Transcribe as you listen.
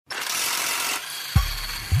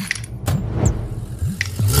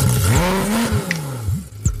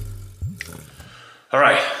All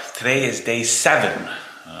right, today is day 7.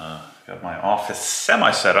 Got my office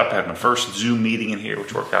semi-set up. I had my first Zoom meeting in here,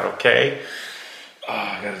 which worked out okay.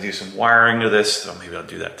 I got to do some wiring to this, so maybe I'll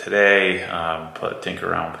do that today. Tinker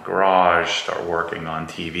around with the garage, start working on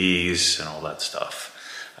TVs and all that stuff.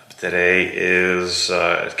 Today is,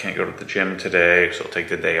 I can't go to the gym today, so I'll take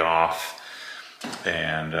the day off.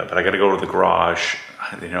 But I got to go to the garage.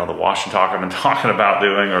 You know, the wash and talk I've been talking about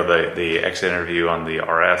doing, or the exit interview on the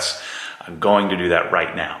RS. I'm going to do that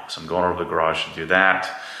right now. So I'm going over to the garage to do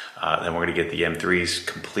that. Then we're going to get the M3s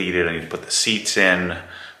completed. I need to put the seats in,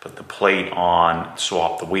 put the plate on,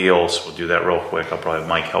 swap the wheels. We'll do that real quick. I'll probably have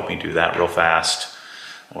Mike help me do that real fast,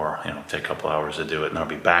 or take a couple hours to do it. And then I'll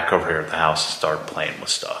be back over here at the house and start playing with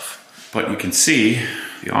stuff. But you can see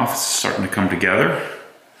the office is starting to come together.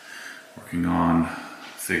 Working on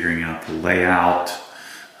figuring out the layout.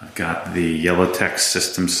 I've got the yellow text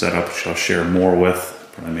system set up, which I'll share more with.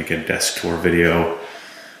 Probably make a desk tour video.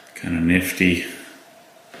 Kind of nifty.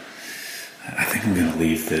 I think I'm gonna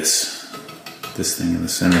leave this thing in the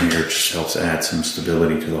center here. It just helps add some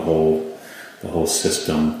stability to the whole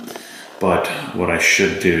system. But what I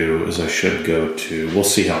should do is I should go to, we'll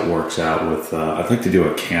see how it works out with, I'd like to do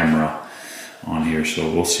a camera on here,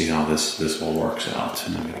 so we'll see how this all works out.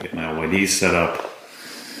 And I'm gonna get my OLED set up,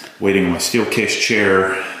 waiting on my steel case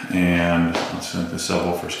chair, and I'll set the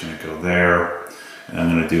subwoofer's gonna go there. And I'm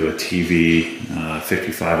gonna do a TV,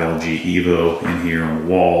 55 LG Evo in here on the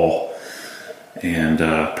wall, and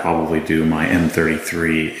probably do my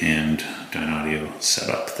M33 and Dynaudio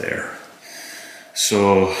setup there.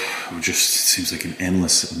 So it seems like an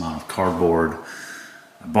endless amount of cardboard.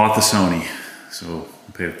 I bought the Sony, so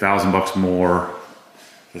I paid $1,000 more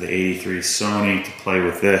for the 83 Sony to play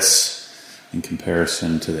with this in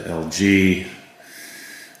comparison to the LG.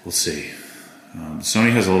 We'll see.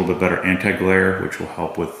 Sony has a little bit better anti-glare, which will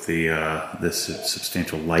help with the this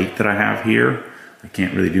substantial light that I have here. I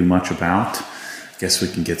can't really do much about. I guess we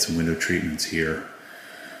can get some window treatments here.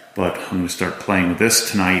 But I'm going to start playing with this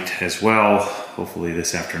tonight as well. Hopefully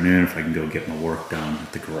this afternoon, if I can go get my work done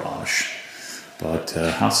at the garage. But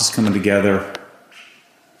house is coming together.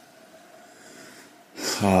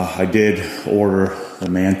 I did order the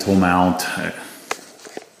mantle mount.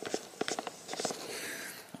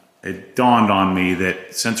 It dawned on me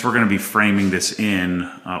that since we're going to be framing this in,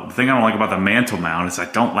 the thing I don't like about the mantle mount is I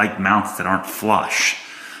don't like mounts that aren't flush.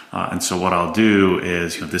 And so what I'll do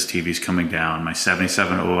is, this TV's coming down, my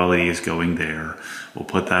 77 OLED is going there. We'll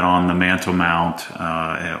put that on the mantle mount.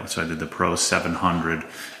 So I did the Pro 700,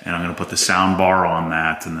 and I'm going to put the sound bar on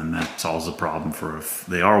that, and then that solves the problem for if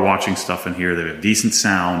they are watching stuff in here. They have decent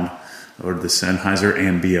sound. I ordered the Sennheiser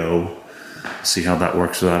Ambio. See how that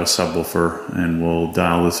works without a subwoofer, and we'll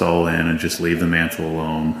dial this all in and just leave the mantle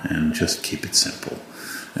alone and just keep it simple.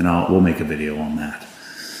 And we'll make a video on that.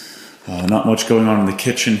 Not much going on in the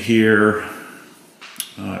kitchen here.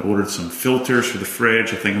 I ordered some filters for the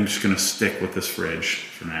fridge. I think I'm just going to stick with this fridge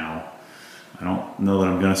for now. I don't know that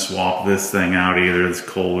I'm going to swap this thing out either, this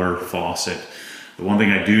Kohler faucet. The one thing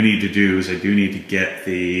I do need to do is I do need to get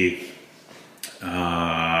the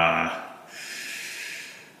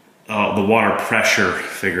water pressure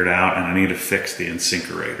figured out, and I need to fix the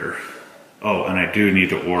incinerator. Oh, and I do need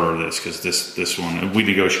to order this because this one, we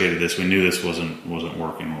negotiated this. We knew this wasn't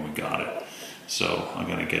working when we got it. So I'm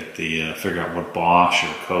gonna get figure out what Bosch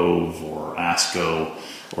or Cove or Asco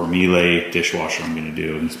or Miele dishwasher I'm gonna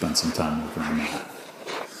do, and spend some time working on that.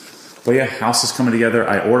 But yeah, house is coming together.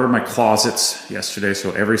 I ordered my closets yesterday,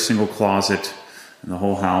 so every single closet in the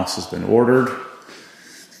whole house has been ordered.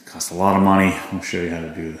 Cost a lot of money. I'll show you how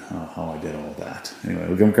to do how I did all of that. Anyway,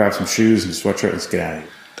 we're gonna grab some shoes and a sweatshirt. Let's get out of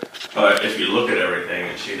here. But if you look at everything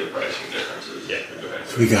and see the pricing differences, yeah, go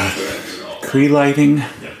ahead. We got Cree lighting. Yeah,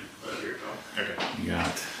 here you go. Okay. We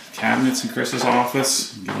got cabinets in Chris's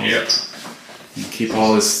office. Yep. Keep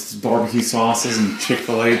all this barbecue sauces and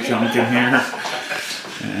Chick-fil-A junk in here.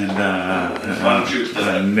 And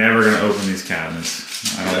I'm never gonna open these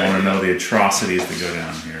cabinets. I don't want to know the atrocities that go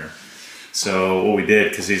down here. So what we did,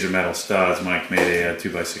 because these are metal studs, Mike made a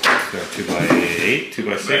 2x6,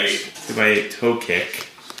 2x8 toe kick,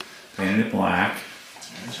 painted it black,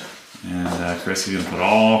 and Chris is going to put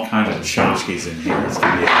all kinds of tchotchkes in here. It's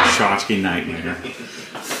going to be a tchotchke nightmare.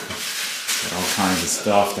 Got all kinds of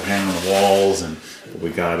stuff to hang on the walls, and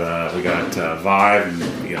we got Vive and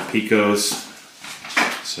we got Picos,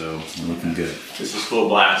 so we're looking good. This is full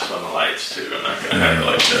blast on the lights too. I'm not going to have it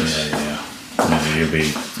like this. Yeah.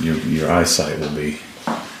 Your eyesight will be.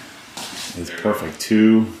 It's perfect.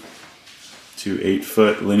 Two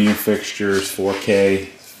 8-foot linear fixtures, 4K,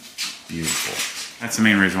 beautiful. That's the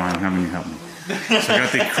main reason why I'm having you help me. So I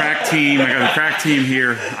got the crack team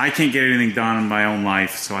here. I can't get anything done in my own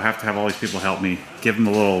life, so I have to have all these people help me, give them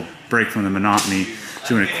a little break from the monotony.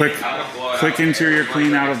 Doing a quick interior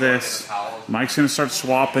clean out of this. Mike's gonna start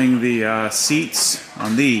swapping the seats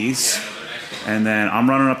on these, and then I'm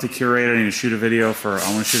running up to Curate. I need to shoot a video for.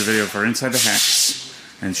 I want to shoot a video for Inside the Hex,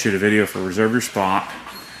 and shoot a video for Reserve Your Spot.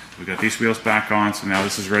 We got these wheels back on, so now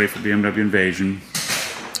this is ready for BMW Invasion.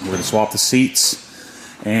 We're gonna swap the seats,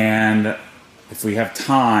 and if we have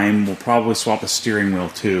time, we'll probably swap a steering wheel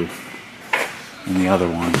too, and the other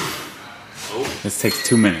one. This takes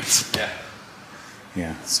 2 minutes.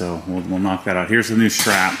 Yeah, so we'll knock that out. Here's the new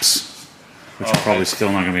straps, which are probably still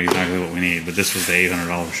not going to be exactly what we need, but this was the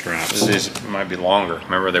 $800 straps. These might be longer.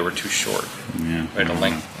 Remember, they were too short. Yeah. Right to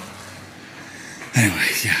length. Anyway,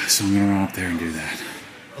 yeah, so I'm going to run up there and do that.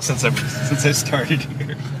 Since I started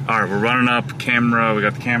here. All right, we're running up camera. We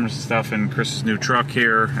got the cameras and stuff in Chris's new truck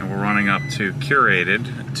here, and we're running up to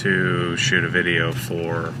Curated to shoot a video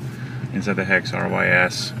for Inside the Hex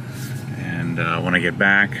RYS. And when I get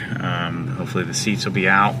back, hopefully the seats will be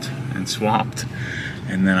out and swapped,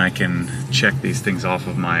 and then I can check these things off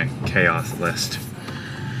of my chaos list.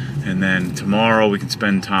 And then tomorrow we can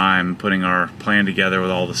spend time putting our plan together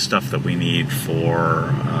with all the stuff that we need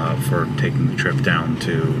for taking the trip down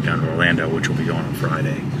to Orlando, which will be going on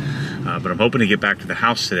Friday. But I'm hoping to get back to the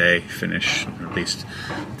house today, finish, or at least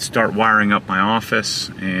start wiring up my office,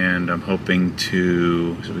 and I'm hoping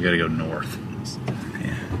to. So we got to go north.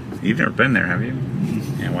 You've never been there, have you?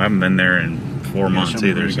 Yeah, well, I haven't been there in 4 months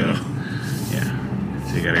either, so yeah.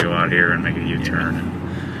 So you got to go out here and make a U-turn.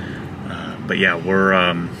 And, but yeah,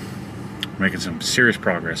 we're making some serious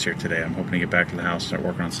progress here today. I'm hoping to get back to the house and start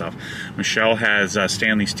working on stuff. Michelle has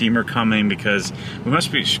Stanley Steamer coming because we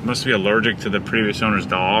must be allergic to the previous owner's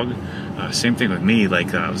dog. Same thing with me.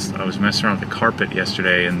 Like I was messing around with the carpet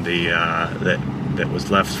yesterday, and the that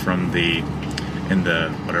was left from the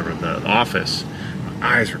office.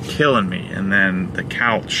 Eyes were killing me, and then the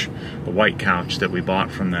couch, the white couch that we bought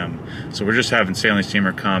from them. So we're just having Stanley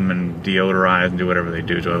Steamer come and deodorize and do whatever they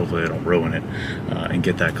do, so hopefully they don't ruin it, and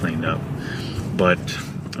get that cleaned up. But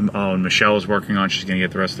and Michelle is working on. She's gonna get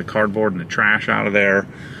the rest of the cardboard and the trash out of there,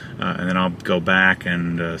 and then I'll go back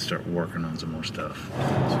and start working on some more stuff.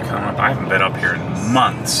 So coming up, I haven't been up here in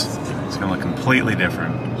months. It's gonna look completely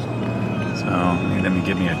different. So let me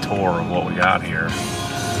give me a tour of what we got here.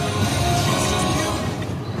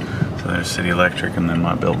 So there's City Electric, and then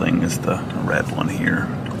my building is the red one here.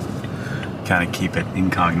 Kind of keep it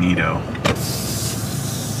incognito.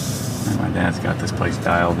 And my dad's got this place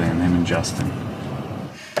dialed in, him and Justin.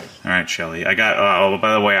 All right, Shelly. I got. Oh,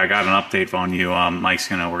 by the way, I got an update on you.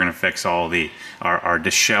 We're gonna fix all our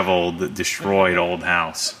disheveled, destroyed old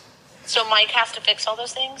house. So Mike has to fix all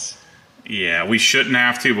those things? Yeah, we shouldn't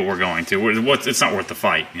have to, but we're going to. It's not worth the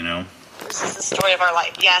fight, you know. This is the story of our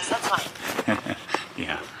life. Yes, that's fine.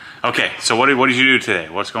 Yeah. Okay, so what did you do today?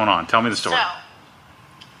 What's going on? Tell me the story.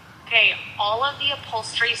 Okay, all of the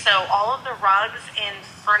upholstery, so all of the rugs and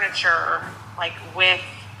furniture, like with,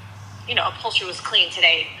 upholstery was cleaned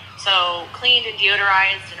today. So cleaned and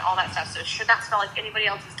deodorized and all that stuff. So it should not smell like anybody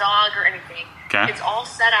else's dog or anything. Okay. It's all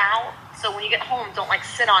set out. So when you get home, don't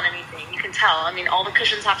sit on anything. You can tell. I mean, all the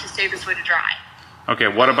cushions have to stay this way to dry. Okay,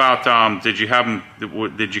 what about, did you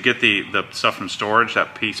get the stuff from storage,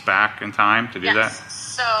 that piece back in time to do that?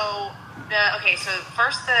 So,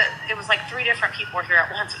 first it was like 3 different people were here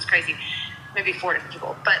at once. It was crazy. Maybe 4 different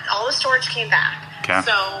people. But all the storage came back. Okay.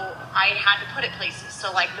 So I had to put it places.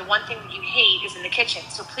 So the one thing that you hate is in the kitchen.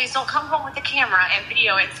 So please don't come home with the camera and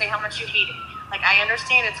video it and say how much you hate it. I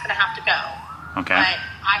understand it's going to have to go. Okay. But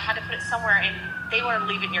I had to put it somewhere, and they want to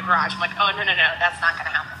leave it in your garage. I'm like, oh, no, that's not going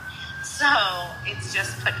to happen. So it's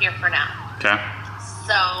just put here for now. Okay.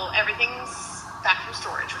 So everything's back from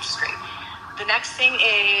storage, which is great. The next thing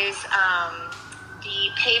is the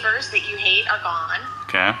pavers that you hate are gone.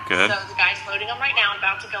 Okay, good. So the guy's loading them right now,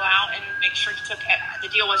 about to go out and make sure he took. The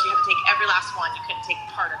deal was you had to take every last one. You couldn't take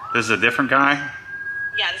part of it. This is a different guy?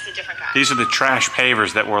 Yeah, this is a different guy. These are the trash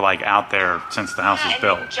pavers that were out there since the house was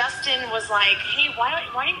built. Justin was like, "Hey, why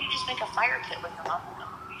didn't you just make a fire pit with them?"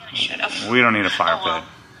 I should have. We don't need a fire pit.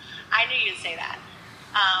 I knew you'd say that.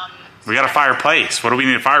 We got a fireplace. What do we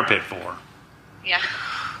need a fire pit for? Yeah.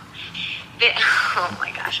 Oh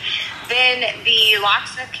my gosh. Then the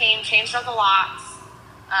locksmith came, changed all the locks,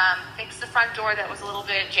 fixed the front door that was a little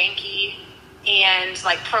bit janky, and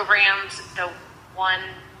programmed the one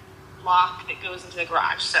lock that goes into the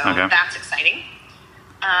garage. So that's exciting.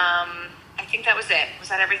 I think that was it. Was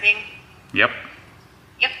that everything? Yep.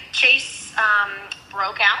 Chase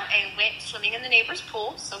broke out and went swimming in the neighbor's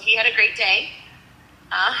pool, so he had a great day.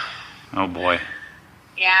 Oh boy.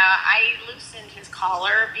 Yeah, I loosened his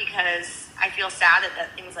collar because I feel sad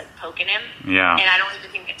that thing's like poking him. Yeah. And I don't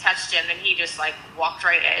even think it touched him, and he just like walked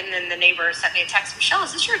right in. And then the neighbor sent me a text, Michelle,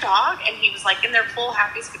 is this your dog? And he was like in their pool,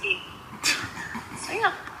 happy as could be. So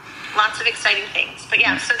yeah, lots of exciting things. But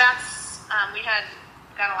yeah, so that's, we got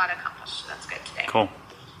a lot accomplished. So that's good today. Cool.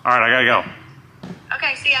 All right, I gotta go.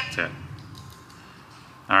 Okay, see ya. That's it.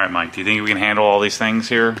 All right, Mike, do you think we can handle all these things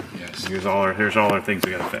here? Yes. Here's all our things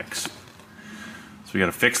we gotta fix. So we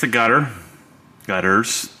gotta fix the gutters.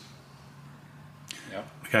 Yep.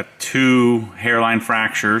 We got 2 hairline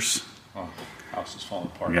fractures. Oh, house is falling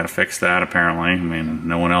apart. We gotta fix that apparently. I mean,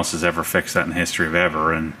 no one else has ever fixed that in the history of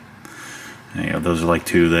ever, and you know, those are like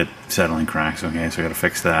 2 that settling cracks. Okay, so we gotta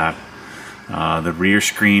fix that. The rear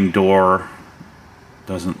screen door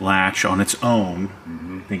doesn't latch on its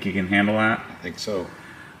own. Think you can handle that? I think so.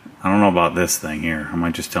 I don't know about this thing here. I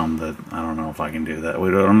might just tell them that I don't know if I can do that. I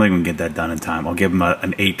don't think we can get that done in time. I'll give them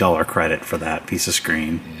an $8 credit for that piece of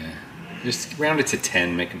screen. Yeah. Just round it to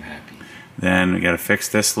 10, make them happy. Then we got to fix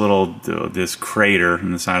this this crater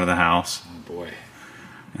in the side of the house. Oh boy.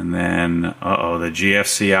 And then, the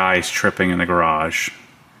GFCI is tripping in the garage.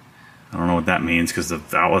 I don't know what that means because the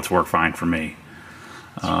outlets work fine for me.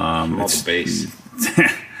 All the base.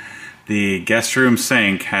 The guest room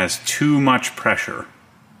sink has too much pressure.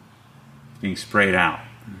 Being sprayed out.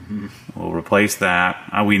 We'll replace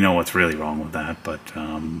that. We know what's really wrong with that, but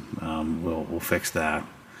we'll fix that.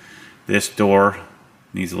 This door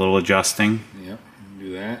needs a little adjusting. Yep,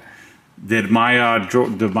 do that. Did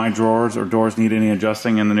my drawers or doors need any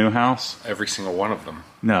adjusting in the new house? Every single one of them.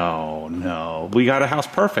 No. We got a house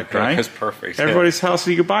perfect, right? It's perfect. Everybody's house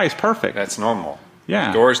you could buy is perfect. That's normal. Yeah.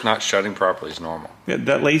 The door's not shutting properly is normal. Yeah,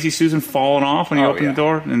 that lazy Susan falling off when you open the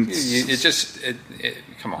door, and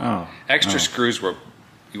come on. Extra screws were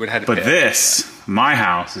you would have had to. But this, my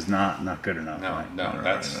house, is not good enough. No,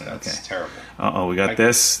 that's terrible. We got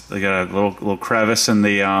this. We got a little crevice in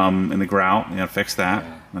the grout. You gotta fix that.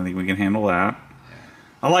 Yeah. I think we can handle that. Yeah.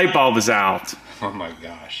 A light bulb is out. Oh my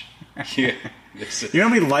gosh. Yeah. You know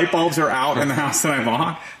how many light bulbs are out in the house that I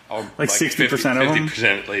bought? Like 60% of them?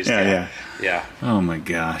 50% at least. Yeah. Oh my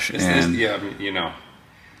gosh. So So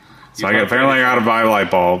apparently I got to buy light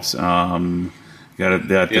bulbs.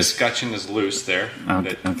 The escutcheon is loose there.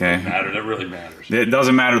 Okay. That really matters. It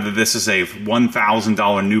doesn't matter that this is a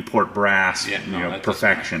 $1,000 Newport brass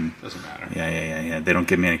perfection. Doesn't matter. Yeah. They don't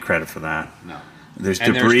give me any credit for that. No. There's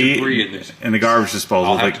debris in the garbage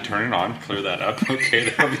disposal. I'll have to turn it on, clear that up. Okay,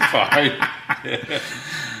 that'll be fine.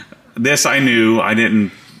 This I knew. I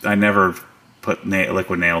never put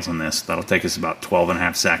liquid nails in this. That'll take us about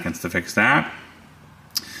 12.5 seconds to fix that.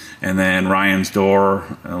 And then Ryan's door,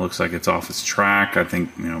 it looks like it's off its track. I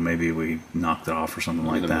think maybe we knocked it off or something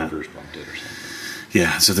like that. The motor's bumped it or something.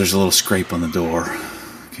 Yeah, so there's a little scrape on the door.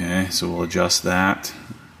 Okay, so we'll adjust that.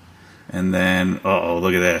 And then,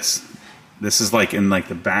 look at this. This is like in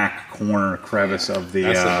the back corner crevice of the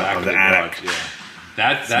attic. Garage, yeah.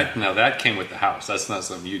 That came with the house. That's not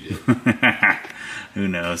something you did. Who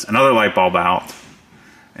knows? Another light bulb out,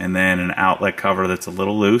 and then an outlet cover that's a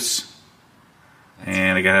little loose.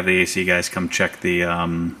 And I gotta have the AC guys come check the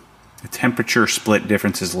temperature split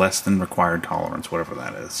difference is less than required tolerance, whatever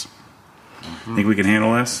that is. Think we can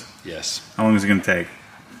handle this? Yes. How long is it gonna take?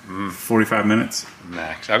 45 minutes?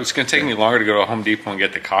 Max. It's going to take me longer to go to Home Depot and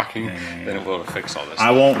get the caulking than it will to fix all this.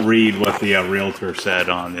 I won't read what the realtor said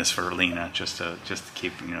on this for Lena, just to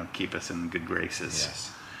keep us in good graces.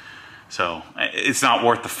 Yes. So it's not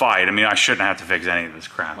worth the fight. I mean, I shouldn't have to fix any of this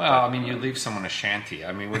crap. Well, you leave someone a shanty.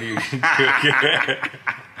 I mean, what are you going to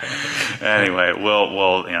do? Anyway,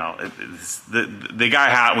 we'll the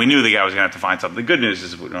guy we knew the guy was going to have to find something. The good news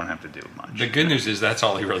is we don't have to do much. The good news is that's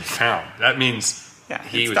all he really found. That means. Yeah,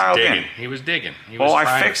 he was digging. He was digging.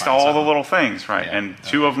 I fixed all the little things, right? Yeah. And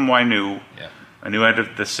 2 of them I knew. Yeah. I knew I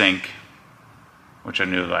had the sink, which I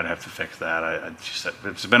knew I'd have to fix that.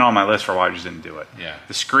 It's been on my list for a while. I just didn't do it. Yeah.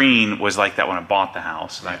 The screen was like that when I bought the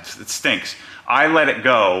house. And it stinks. I let it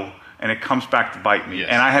go, and it comes back to bite me.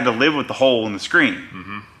 Yes. And I had to live with the hole in the screen.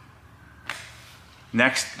 Mm-hmm.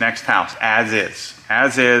 Next house, as is.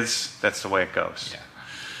 As is, that's the way it goes. Yeah.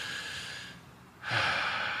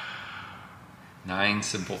 9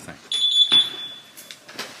 simple things.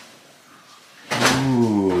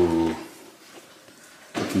 Ooh.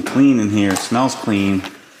 Looking clean in here. Smells clean.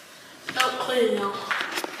 Oh, clean now.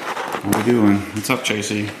 What are we doing? What's up,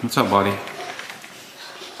 Chasey? What's up, buddy?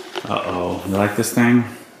 Uh-oh. You like this thing? No,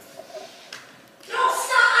 stop.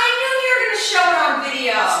 I knew you were going to show it on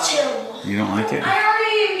video. It's terrible. You don't like it? I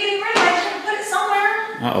already am getting ready. I just put it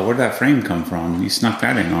somewhere. Uh-oh. Where'd that frame come from? You snuck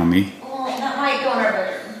that in on me. Well, that might go in our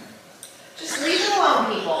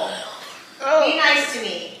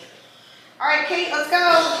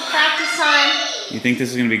think this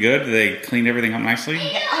is gonna be good? Do they clean everything up nicely?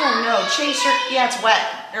 Yeah. Oh no, Chase, yeah, it's wet,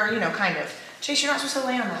 or kind of. Chase, you're not supposed to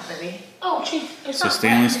lay on that, baby. Oh, Chase, it's So not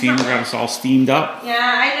stainless wet. steamer got us all steamed up. Yeah,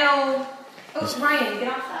 I know. Oh, Ryan,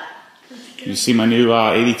 get off that. You see my new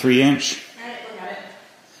 83 inch? I didn't look at it.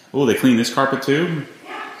 Oh, they cleaned this carpet too?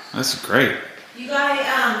 Yeah. That's great. You got a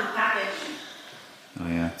package. Oh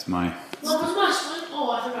yeah, it's my... What was my slime?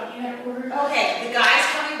 Oh, I forgot you had it ordered. Okay, the guy's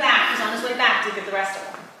coming back. He's on his way back to get the rest of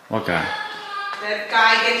them. What guy? The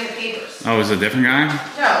guy getting the papers. Oh, is it a different guy?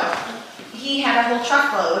 No, he had a whole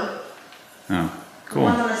truckload. Oh, cool.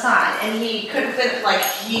 One's on the side, and he couldn't fit, like,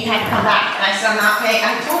 he had to come back. And I said, I'm not paying.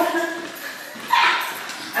 I told him.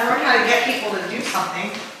 I learned how to get people to do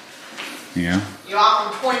something. Yeah. You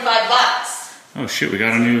offer them $25. Oh shoot, we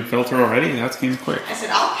got a new filter already? That came quick. I said,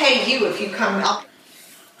 I'll pay you if you come up.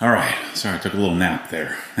 All right, sorry, I took a little nap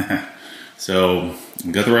there. So,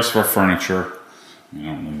 we got the rest of our furniture. I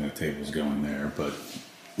don't know if that table's going there, but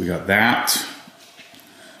we got that.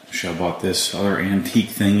 Michelle bought this other antique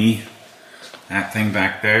thingy. That thing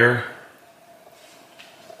back there.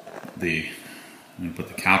 I'm gonna put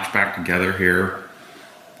the couch back together here.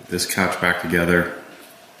 Put this couch back together.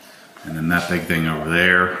 And then that big thing over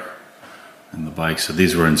there. And the bike. So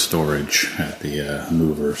these were in storage at the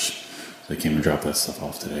movers. So they came and dropped that stuff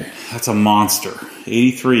off today. That's a monster.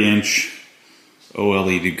 83 inch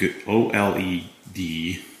OLED,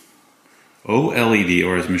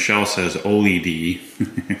 or as Michelle says, OLED.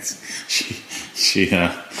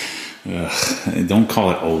 Don't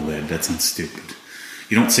call it OLED. That sounds stupid.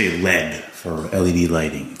 You don't say LED for LED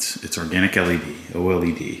lighting. It's organic LED,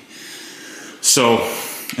 OLED. So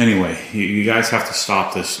anyway, you guys have to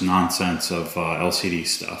stop this nonsense of LCD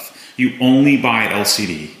stuff. You only buy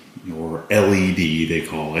LCD, or LED they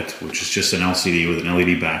call it, which is just an LCD with an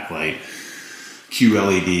LED backlight.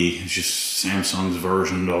 QLED is just Samsung's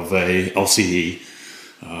version of a LCD.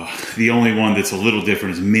 The only one that's a little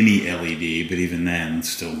different is mini LED, but even then,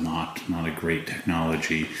 still not a great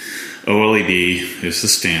technology. OLED is the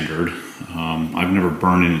standard. I've never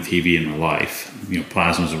burned in a TV in my life.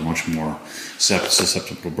 Plasmas are much more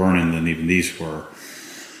susceptible to burn-in than even these were.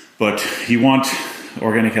 But you want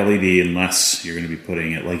organic LED unless you're going to be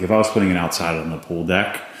putting it, like if I was putting it outside on the pool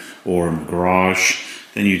deck or in the garage,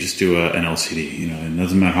 then you just do an LCD. It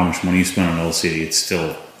doesn't matter how much money you spend on LCD, it's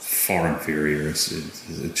still far inferior. It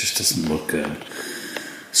just doesn't look good.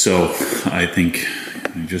 So I think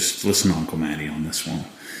just listen to Uncle Matty on this one.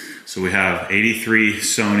 So we have 83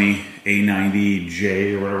 Sony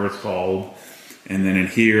A90J or whatever it's called. And then in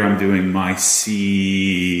here I'm doing my does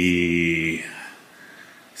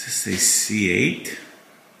this say C8? I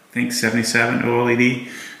think 77 OLED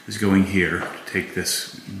is going here to take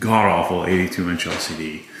this god-awful 82-inch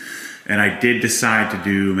LCD. And I did decide to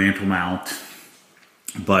do mantle mount,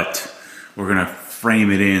 but we're gonna frame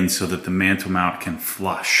it in so that the mantle mount can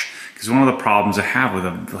flush. Because one of the problems I have with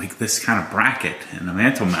like this kind of bracket and the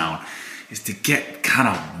mantle mount is to get kind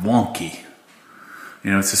of wonky.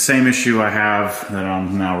 It's the same issue I have that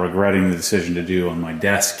I'm now regretting the decision to do on my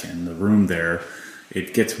desk in the room there.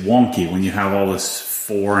 It gets wonky when you have all this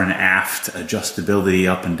fore and aft adjustability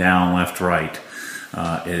up and down, left, right.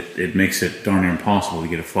 It makes it darn near impossible to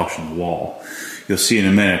get it flush on the wall. You'll see in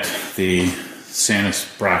a minute the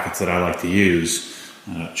Sanus brackets that I like to use,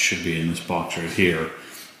 should be in this box right here,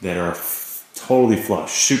 that are totally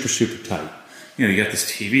flush, super, super tight. You got this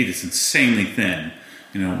TV that's insanely thin.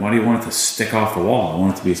 Why do you want it to stick off the wall? I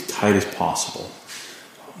want it to be as tight as possible.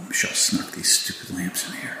 Oh, Michelle snuck these stupid lamps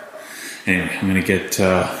in here. Anyway, I'm gonna get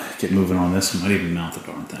moving on this. I might even mount the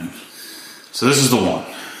darn thing. So this is the one.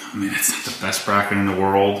 It's not the best bracket in the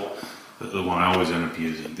world, but the one I always end up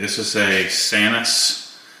using. This is a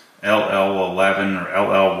Sanus LL11 or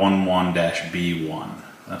LL11-B1.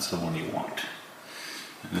 That's the one you want.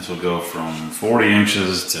 And this will go from 40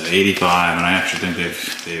 inches to 85, and I actually think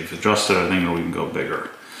they've adjusted. I think it'll even go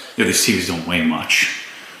bigger. These TVs don't weigh much.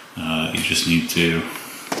 You just need to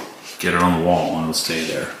get it on the wall and it'll stay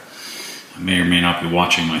there. I may or may not be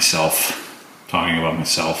watching myself, talking about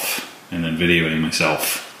myself, and then videoing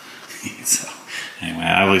myself. So anyway,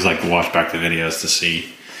 I always like to watch back the videos to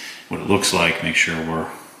see what it looks like, make sure we're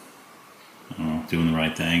doing the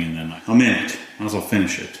right thing, and then I'm in it. Might as well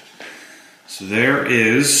finish it. So there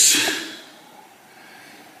is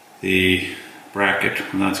the bracket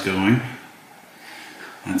where that's going.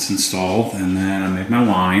 That's installed, and then I made my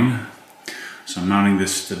line. So I'm mounting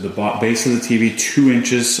this to the base of the TV 2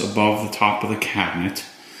 inches above the top of the cabinet.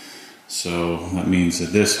 So that means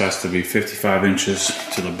that this has to be 55 inches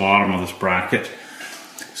to the bottom of this bracket.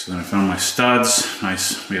 So then I found my studs.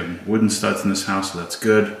 Nice, we have wooden studs in this house, so that's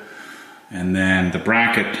good. And then the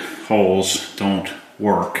bracket holes don't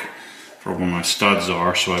work for where my studs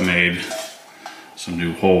are, so I made some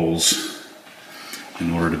new holes in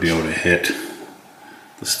order to be able to hit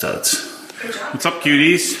the studs. What's up,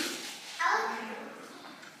 cuties?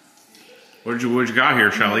 What did you got here,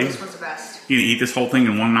 Shelly? This was the best. You gonna eat this whole thing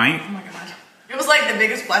in one night? Oh my god. It was like the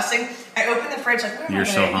biggest blessing. I opened the fridge like, what am I You're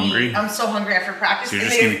so gonna hungry? eat? I'm so hungry after practice. So you're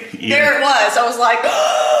And just then gonna eat there it was. I was like,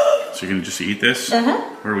 So you're gonna just eat this?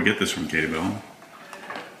 Where do we get this from, Katie Bell?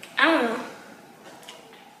 I don't know.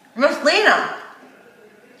 Miss Lena.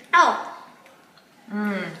 Oh.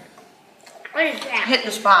 What is that? Hit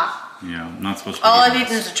the spot. Yeah, I'm not supposed to be All I've eating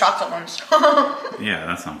eaten this. is the chocolate ones. Yeah,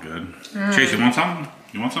 that's not good. Chase, you want some?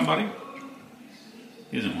 You want some, buddy?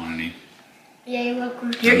 He doesn't want any. Yeah, you're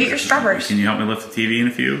welcome. Here, eat your strawberries. Can you help me lift the TV in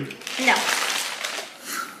a few? No.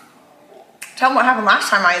 Tell them what happened last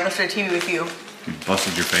time I lifted a TV with you. You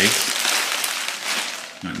busted your face?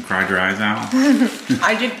 And cried your eyes out?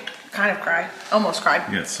 I did kind of cry. Almost cried.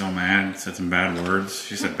 You got so mad, said some bad words.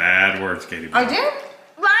 She said bad words, Katie Bell. I did?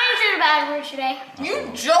 Ryan said a bad word today.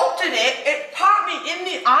 You jolted it. It popped me in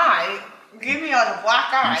the eye. Gave me like a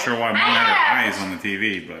black eye. I'm not sure why Mom had her eyes on the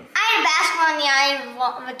TV, but... I had a basketball in the eye and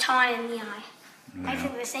a baton in the eye. I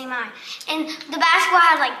took the same eye. And the basketball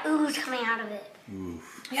had like ooze coming out of it.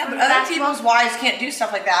 Oof. Yeah, but other people's wives can't do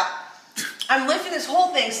stuff like that. I'm lifting this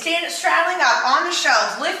whole thing, straddling up on the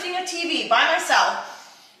shelves, lifting a TV by myself.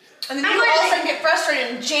 And then you all of a sudden get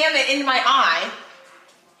frustrated and jam it into my eye.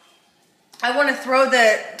 I want to throw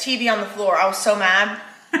the TV on the floor. I was so mad.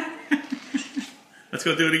 Let's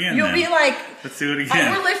go do it again. You'll then. be like, Let's do it like,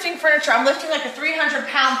 again. we're lifting furniture. I'm lifting like a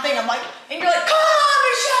 300-pound thing. I'm like, and you're like, come on,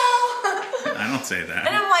 Michelle. I don't say that.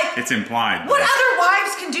 And I'm like, it's implied. What but- other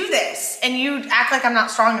wives can do this? And you act like I'm not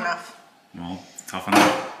strong enough. Well, toughen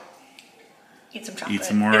up. Eat some chocolate. Eat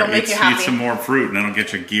some more. It'll make you happy. Eat some more fruit, and that'll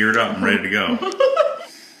get you geared up and ready to go.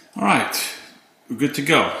 All right, we're good to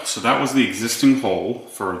go. So that was the existing hole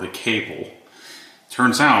for the cable.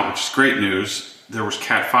 Turns out, which is great news, there was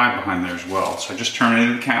Cat 5 behind there as well. So I just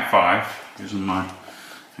terminated the Cat 5 using my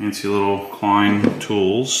fancy little Klein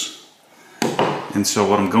tools. And so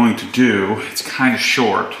what I'm going to do, it's kind of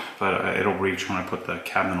short, but it'll reach when I put the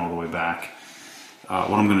cabinet all the way back.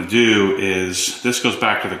 What I'm going to do is, this goes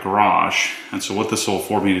back to the garage, and so what this will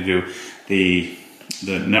afford me to do, the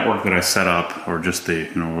network that I set up, or just the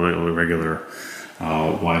regular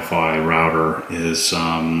Wi-Fi router, is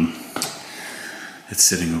it's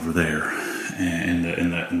sitting over there in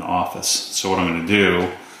the office. So what I'm going to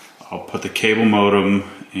do, I'll put the cable modem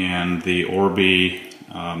and the Orbi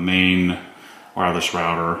main wireless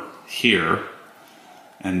router here,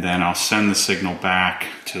 and then I'll send the signal back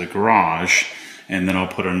to the garage. And then I'll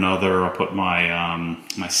put my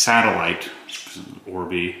my satellite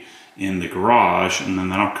Orbi in the garage, and then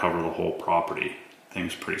that'll cover the whole property.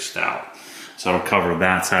 Thing's pretty stout, so it'll cover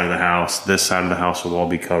that side of the house. This side of the house will all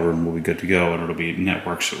be covered, and we'll be good to go. And it'll be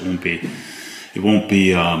networked, so it won't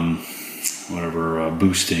be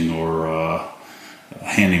boosting or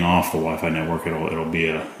handing off the Wi-Fi network.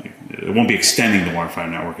 It won't be extending the Wi-Fi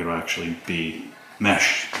network. It'll actually be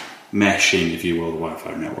meshing, if you will, the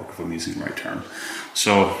Wi-Fi network, if I'm using the right term.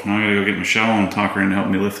 So now I'm gonna go get Michelle and talk her into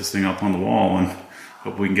helping me lift this thing up on the wall, and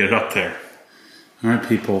hope we can get it up there. All right,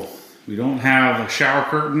 people, we don't have a shower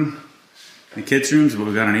curtain in the kids' rooms, but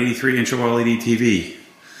we've got an 83-inch OLED TV.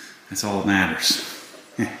 That's all that matters.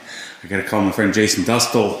 I gotta call my friend Jason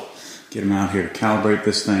Dustle, get him out here to calibrate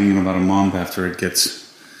this thing in about a month after it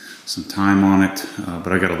gets some time on it.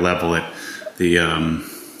 But I gotta level it. The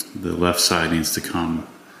left side needs to come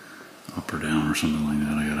up or down or something like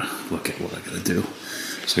that. I gotta look at what I gotta do.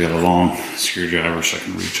 So I got a long screwdriver so I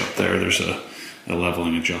can reach up there. There's a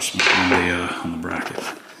leveling adjustment on the bracket.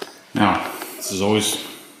 Now, this is always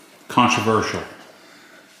controversial,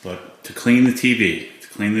 but to clean the TV, to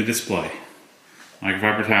clean the display,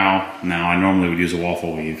 microfiber towel. Now I normally would use a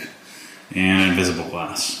waffle weave and invisible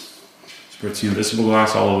glass. Spritz the invisible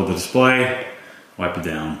glass all over the display, wipe it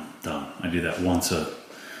down, done. I do that once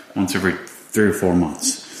every 3 or 4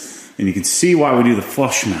 months. And you can see why we do the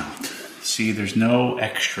flush mount. See, there's no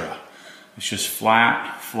extra. It's just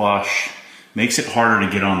flat, flush. Makes it harder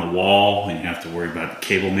to get on the wall, and you have to worry about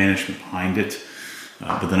cable management behind it.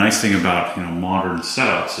 But the nice thing about modern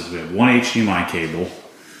setups is we have one HDMI cable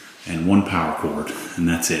and one power cord, and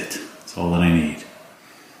that's it. That's all that I need.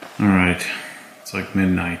 All right, it's like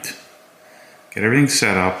midnight. Get everything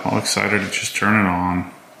set up, all excited to just turn it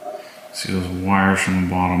on. See those wires from the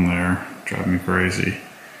bottom there, drive me crazy.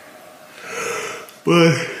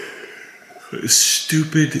 But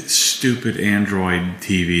stupid Android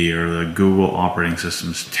TV or the Google operating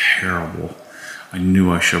system is terrible. I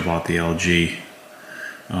knew I should have bought the LG.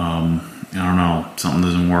 I don't know, something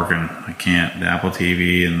isn't working. I can't, the Apple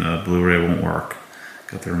TV and the Blu-ray won't work.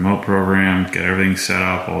 Got the remote program, got everything set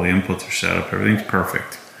up, all the inputs are set up, everything's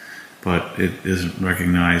perfect. But it isn't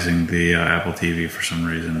recognizing the Apple TV for some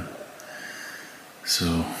reason.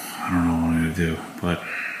 So, I don't know what I'm going to do. But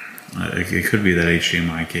it could be that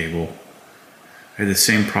HDMI cable. I had the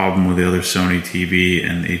same problem with the other Sony TV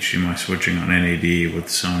and HDMI switching on NAD with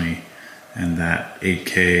Sony and that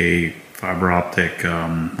 8K fiber optic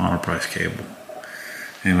monoprice cable.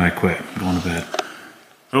 Anyway, I quit. I'm going to bed.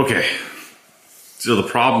 Okay. So the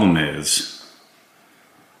problem is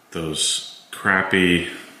those crappy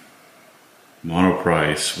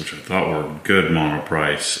monoprice, which I thought were good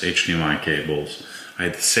monoprice HDMI cables. I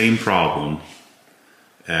had the same problem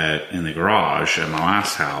in the garage at my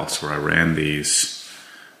last house where I ran these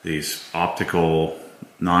optical,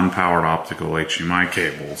 non-powered optical HDMI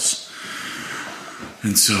cables.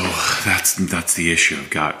 And so that's the issue.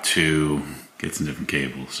 I've got to get some different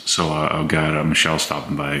cables. So I've got Michelle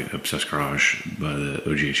stopping by Obsessed Garage by the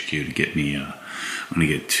OGHQ to get me, I'm gonna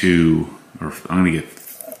get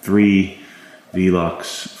 3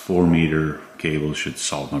 Velux 4-meter cables should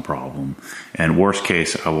solve my problem. And worst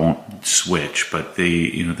case, I won't switch, but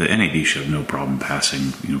the NAD should have no problem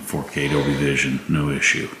passing 4K Dolby Vision, no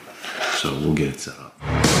issue. So we'll get it set up.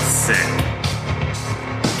 Sick.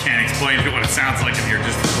 Can't explain what it sounds like if you're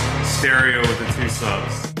just stereo with the 2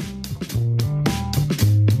 subs.